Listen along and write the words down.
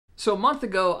So a month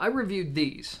ago, I reviewed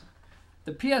these,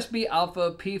 the PSB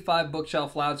Alpha P5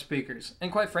 bookshelf loudspeakers,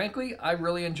 and quite frankly, I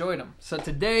really enjoyed them. So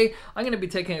today, I'm going to be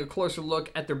taking a closer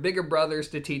look at their bigger brothers,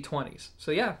 the T20s.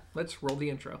 So yeah, let's roll the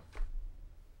intro.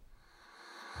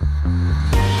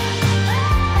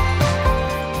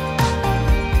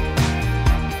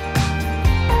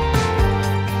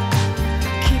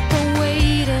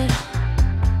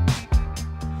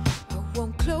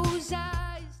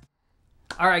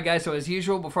 Alright guys, so as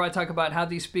usual, before I talk about how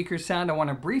these speakers sound, I want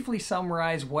to briefly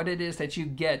summarize what it is that you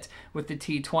get with the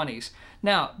T20s.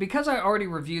 Now, because I already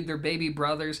reviewed their baby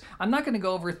brothers, I'm not going to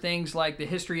go over things like the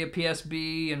history of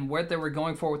PSB and what they were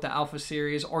going for with the Alpha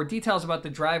series or details about the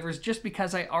drivers, just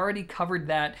because I already covered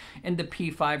that in the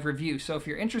P5 review. So if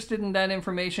you're interested in that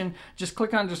information, just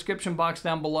click on the description box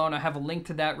down below and I have a link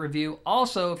to that review.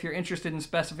 Also, if you're interested in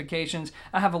specifications,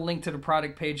 I have a link to the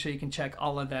product page so you can check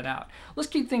all of that out. Let's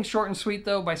keep things short and sweet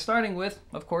though, by starting with,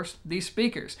 of course, these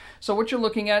speakers. So what you're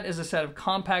looking at is a set of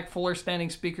compact floor-standing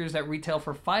speakers that retail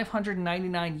for $599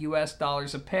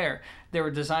 US a pair. They were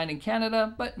designed in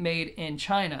Canada, but made in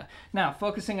China. Now,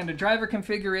 focusing on the driver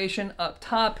configuration up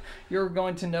top, you're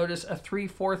going to notice a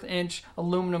 3/4 inch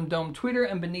aluminum dome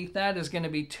tweeter, and beneath that is going to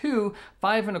be two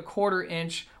 5 1/4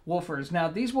 inch woofers. Now,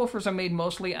 these woofers are made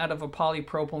mostly out of a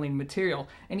polypropylene material,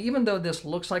 and even though this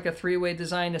looks like a three-way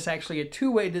design, it's actually a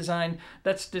two-way design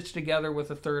that's stitched together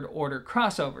with a third order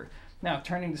crossover. Now,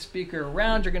 turning the speaker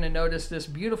around, you're going to notice this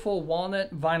beautiful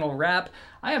walnut vinyl wrap.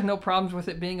 I have no problems with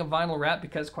it being a vinyl wrap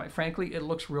because, quite frankly, it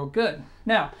looks real good.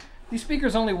 Now, these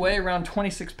speakers only weigh around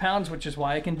 26 pounds, which is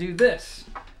why I can do this.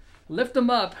 Lift them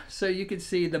up so you can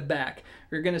see the back.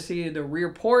 You're going to see the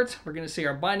rear port, we're going to see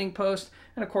our binding post,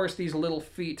 and of course these little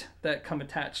feet that come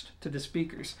attached to the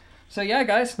speakers. So yeah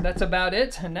guys, that's about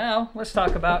it, and now let's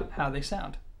talk about how they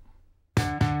sound.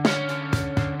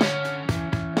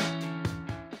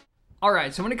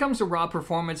 Alright, so when it comes to raw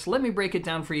performance, let me break it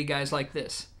down for you guys like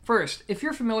this. First, if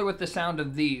you're familiar with the sound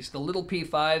of these, the little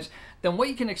P5s, then what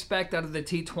you can expect out of the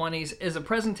T20s is a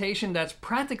presentation that's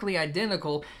practically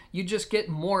identical. You just get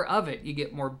more of it. You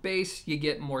get more bass, you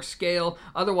get more scale.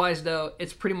 Otherwise though,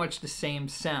 it's pretty much the same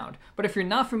sound. But if you're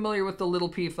not familiar with the little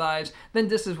P5s, then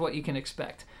this is what you can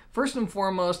expect. First and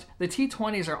foremost, the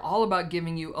T20s are all about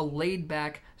giving you a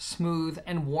laid-back, smooth,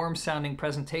 and warm-sounding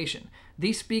presentation.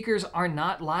 These speakers are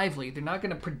not lively. They're not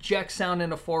going to project sound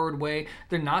in a forward way.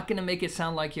 They're not going to make it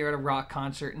sound like you're at a rock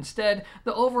concert. Instead,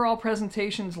 the overall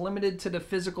presentation is limited to the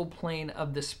physical plane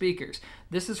of the speakers.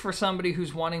 This is for somebody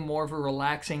who's wanting more of a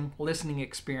relaxing listening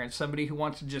experience, somebody who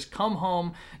wants to just come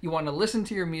home, you want to listen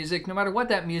to your music, no matter what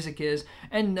that music is,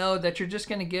 and know that you're just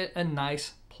going to get a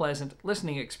nice, pleasant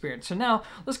listening experience. So now,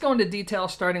 let's go into detail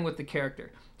starting with the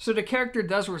character. So the character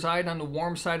does reside on the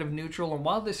warm side of neutral, and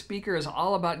while this speaker is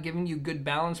all about giving you good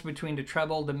balance between the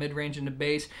treble, the mid-range, and the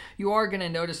bass, you are going to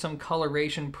notice some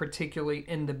coloration, particularly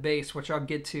in the bass, which I'll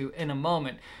get to in a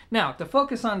moment. Now, to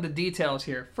focus on the details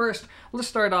here, first, let's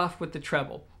start off with the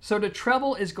treble. So the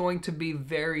treble is going to be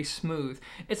very smooth.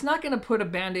 It's not going to put a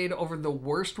band-aid over the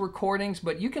worst recordings,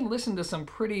 but you can listen to some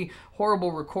pretty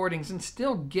horrible recordings and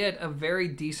still get a very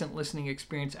decent listening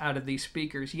experience out of these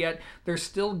speakers. Yet, there's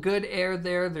still good air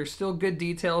there, there's still good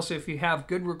detail, so if you have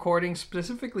good recordings,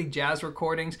 specifically jazz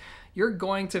recordings, you're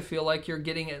going to feel like you're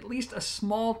getting at least a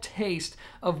small taste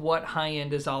of what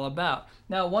high-end is all about.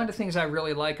 Now, one of the things I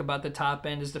really like about the top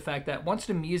end is the fact that once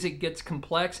the music gets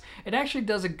complex, it actually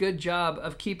does a good job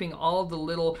of keeping all the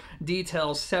little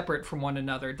details separate from one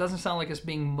another. It doesn't sound like it's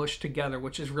being mushed together,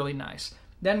 which is really nice.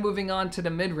 Then moving on to the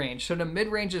mid-range. So the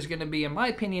mid-range is going to be, in my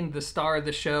opinion, the star of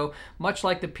the show. Much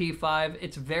like the P5,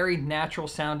 it's very natural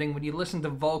sounding. When you listen to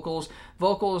vocals,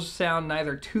 vocals sound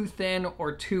neither too thin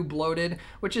or too bloated,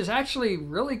 which is actually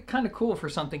really kind of cool for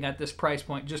something at this price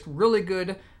point. Just really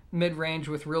good mid-range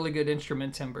with really good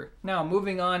instrument timbre. Now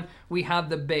moving on, we have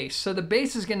the bass. So the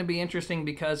bass is going to be interesting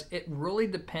because it really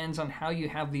depends on how you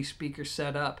have these speakers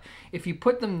set up. If you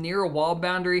put them near a wall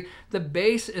boundary, the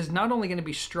bass is not only going to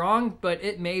be strong, but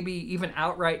it may be even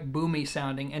outright boomy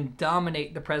sounding and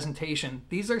dominate the presentation.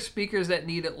 These are speakers that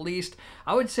need at least,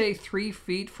 I would say, 3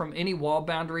 feet from any wall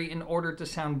boundary in order to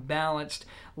sound balanced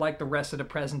like the rest of the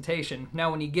presentation. Now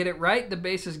when you get it right, the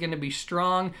bass is going to be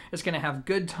strong, it's going to have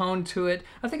good tone to it.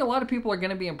 I think a lot of people are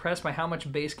going to be impressed by how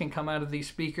much bass can come out of these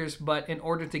speakers, but in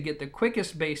order to get the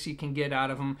quickest bass you can get out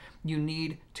of them, you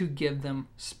need to give them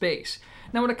space.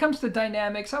 Now when it comes to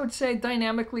dynamics, I would say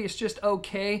dynamically it's just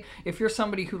okay. If you're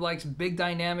somebody who likes big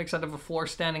dynamics out of a floor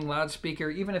standing loudspeaker,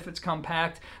 even if it's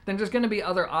compact, then there's going to be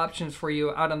other options for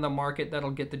you out on the market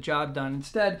that'll get the job done.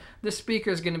 Instead, this speaker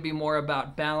is going to be more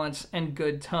about balance and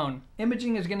good tone.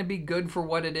 Imaging is going to be good for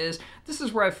what it is. This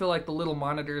is where I feel like the little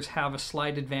monitors have a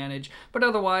slight advantage, but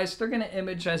otherwise they're going to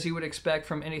image as you would expect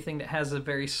from anything that has a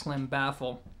very slim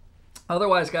baffle.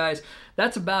 Otherwise, guys,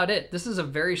 that's about it. This is a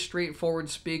very straightforward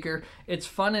speaker. It's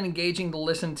fun and engaging to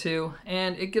listen to,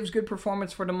 and it gives good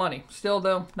performance for the money. Still,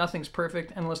 though, nothing's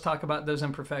perfect, and let's talk about those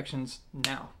imperfections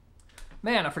now.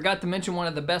 Man, I forgot to mention one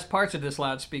of the best parts of this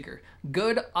loudspeaker.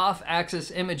 Good off-axis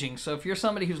imaging. So if you're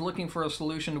somebody who's looking for a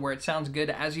solution where it sounds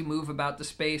good as you move about the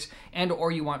space, and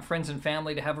or you want friends and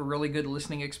family to have a really good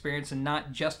listening experience and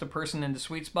not just a person in the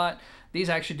sweet spot, these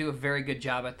actually do a very good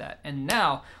job at that. And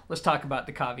now, let's talk about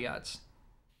the caveats.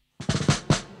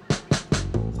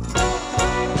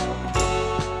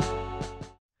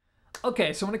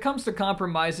 Okay, so when it comes to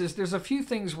compromises, there's a few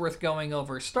things worth going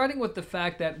over, starting with the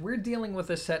fact that we're dealing with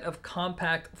a set of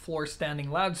compact floor-standing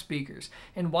loudspeakers.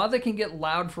 And while they can get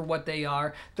loud for what they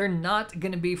are, they're not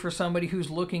going to be for somebody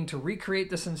who's looking to recreate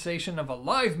the sensation of a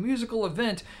live musical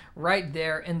event right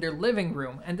there in their living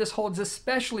room. And this holds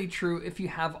especially true if you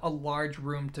have a large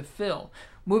room to fill.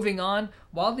 Moving on,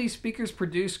 while these speakers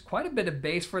produce quite a bit of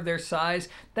bass for their size,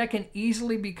 that can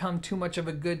easily become too much of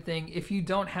a good thing if you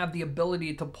don't have the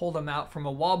ability to pull them out from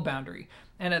a wall boundary.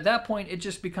 And at that point, it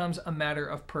just becomes a matter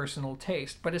of personal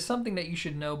taste, but it's something that you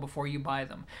should know before you buy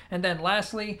them. And then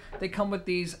lastly, they come with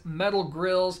these metal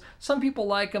grills. Some people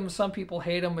like them, some people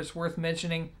hate them. It's worth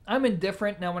mentioning. I'm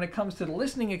indifferent. Now, when it comes to the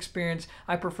listening experience,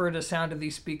 I prefer the sound of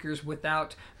these speakers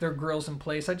without their grills in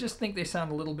place. I just think they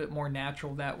sound a little bit more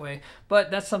natural that way.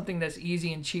 But that's something that's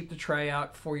easy and cheap to try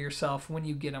out for yourself when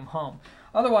you get them home.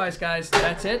 Otherwise, guys,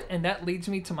 that's it. And that leads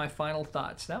me to my final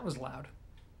thoughts. That was loud.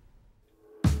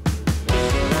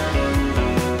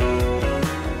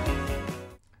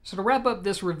 So to wrap up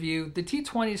this review, the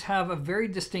T20s have a very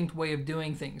distinct way of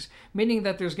doing things, meaning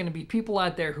that there's going to be people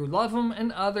out there who love them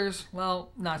and others,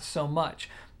 well, not so much.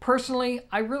 Personally,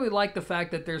 I really like the fact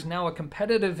that there's now a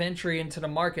competitive entry into the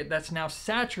market that's now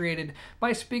saturated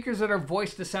by speakers that are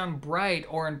voiced to sound bright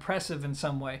or impressive in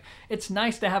some way. It's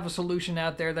nice to have a solution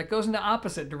out there that goes in the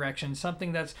opposite direction,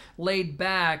 something that's laid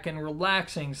back and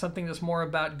relaxing, something that's more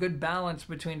about good balance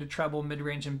between the treble,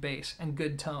 mid-range, and bass, and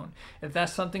good tone. If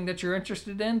that's something that you're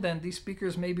interested in, then these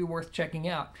speakers may be worth checking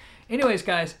out. Anyways,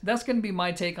 guys, that's going to be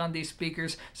my take on these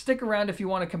speakers. Stick around if you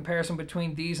want a comparison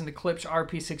between these and the Klipsch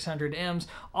RP600Ms.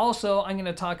 Also, I'm going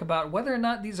to talk about whether or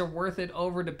not these are worth it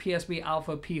over the PSB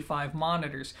Alpha P5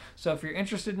 monitors. So if you're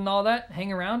interested in all that,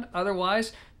 hang around.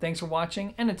 Otherwise, thanks for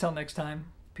watching, and until next time,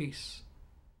 peace.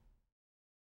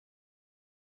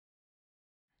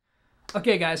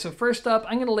 Okay guys, so first up,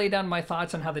 I'm going to lay down my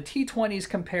thoughts on how the T20s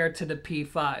compare to the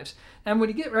P5s. And when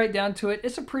you get right down to it,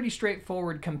 it's a pretty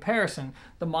straightforward comparison.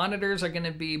 The monitors are going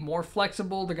to be more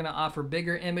flexible, they're going to offer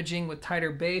bigger imaging with tighter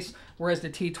bass, whereas the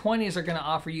T20s are going to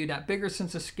offer you that bigger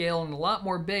sense of scale and a lot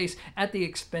more bass at the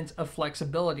expense of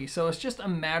flexibility. So it's just a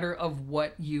matter of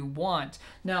what you want.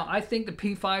 Now, I think the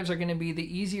P5s are going to be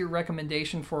the easier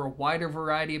recommendation for a wider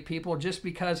variety of people just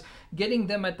because getting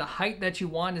them at the height that you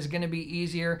want is going to be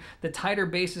easier. The tighter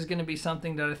bass is going to be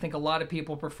something that I think a lot of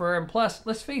people prefer. And plus,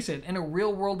 let's face it, in a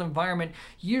real world environment,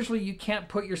 usually you can't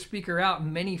put your speaker out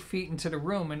many feet into the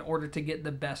room in order to get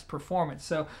the best performance.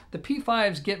 So the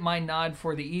P5s get my nod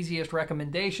for the easiest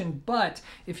recommendation, but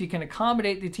if you can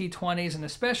accommodate the T20s, and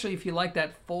especially if you like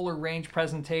that fuller range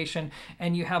presentation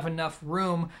and you have enough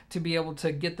room to be able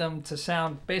to get them to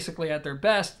sound basically at their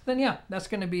best, then yeah, that's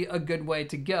going to be a good way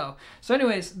to go. So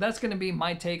anyways, that's going to be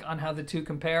my take on how the two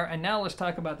compare. And now let's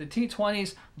talk about the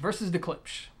T20s versus the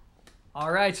Klipsch.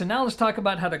 Alright, so now let's talk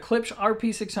about how the Klipsch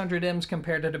RP600Ms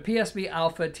compare to the PSB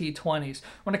Alpha T20s.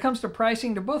 When it comes to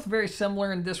pricing, they're both very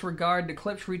similar in this regard. The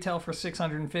Klipsch retail for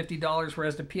 $650,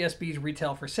 whereas the PSBs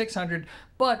retail for $600.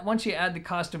 But once you add the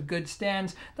cost of good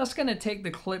stands, that's going to take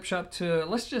the Klipsch up to,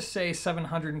 let's just say,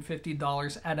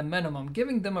 $750 at a minimum,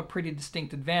 giving them a pretty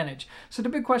distinct advantage. So the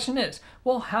big question is,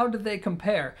 well, how do they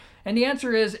compare? And the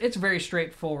answer is, it's very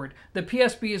straightforward. The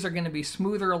PSBs are going to be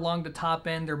smoother along the top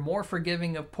end. They're more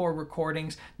forgiving of poor recording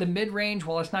recordings. The mid-range,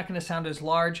 while it's not going to sound as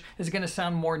large, is going to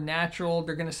sound more natural.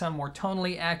 They're going to sound more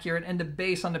tonally accurate, and the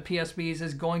bass on the PSBs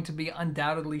is going to be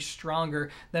undoubtedly stronger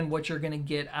than what you're going to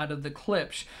get out of the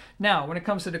Klipsch. Now, when it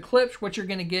comes to the Klipsch, what you're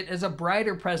going to get is a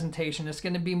brighter presentation. It's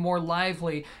going to be more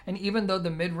lively, and even though the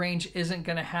mid-range isn't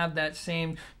going to have that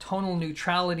same tonal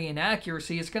neutrality and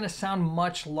accuracy, it's going to sound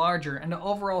much larger, and the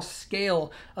overall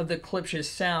scale of the Klipsch's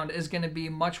sound is going to be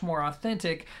much more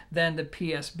authentic than the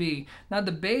PSB. Now,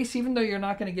 the bass, even though you're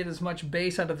not going to get as much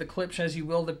bass out of the Klipsch as you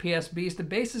will the PSBs, the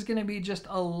bass is going to be just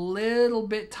a little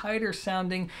bit tighter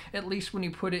sounding, at least when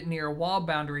you put it near a wall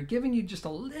boundary, giving you just a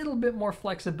little bit more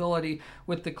flexibility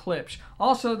with the Klipsch.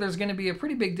 Also, there's going to be a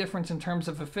pretty big difference in terms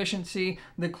of efficiency.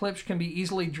 The Klipsch can be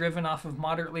easily driven off of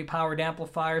moderately powered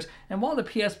amplifiers, and while the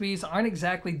PSBs aren't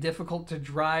exactly difficult to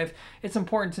drive, it's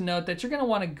important to note that you're going to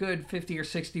want a good 50 or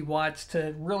 60 watts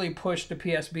to really push the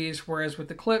PSBs, whereas with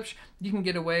the Klipsch, you can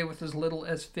get away with as little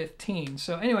as 15.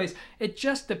 So anyways, it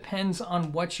just depends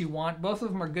on what you want. Both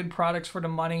of them are good products for the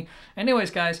money.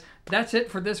 Anyways, guys, that's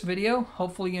it for this video.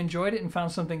 Hopefully you enjoyed it and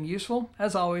found something useful.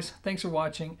 As always, thanks for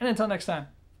watching, and until next time,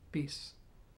 peace.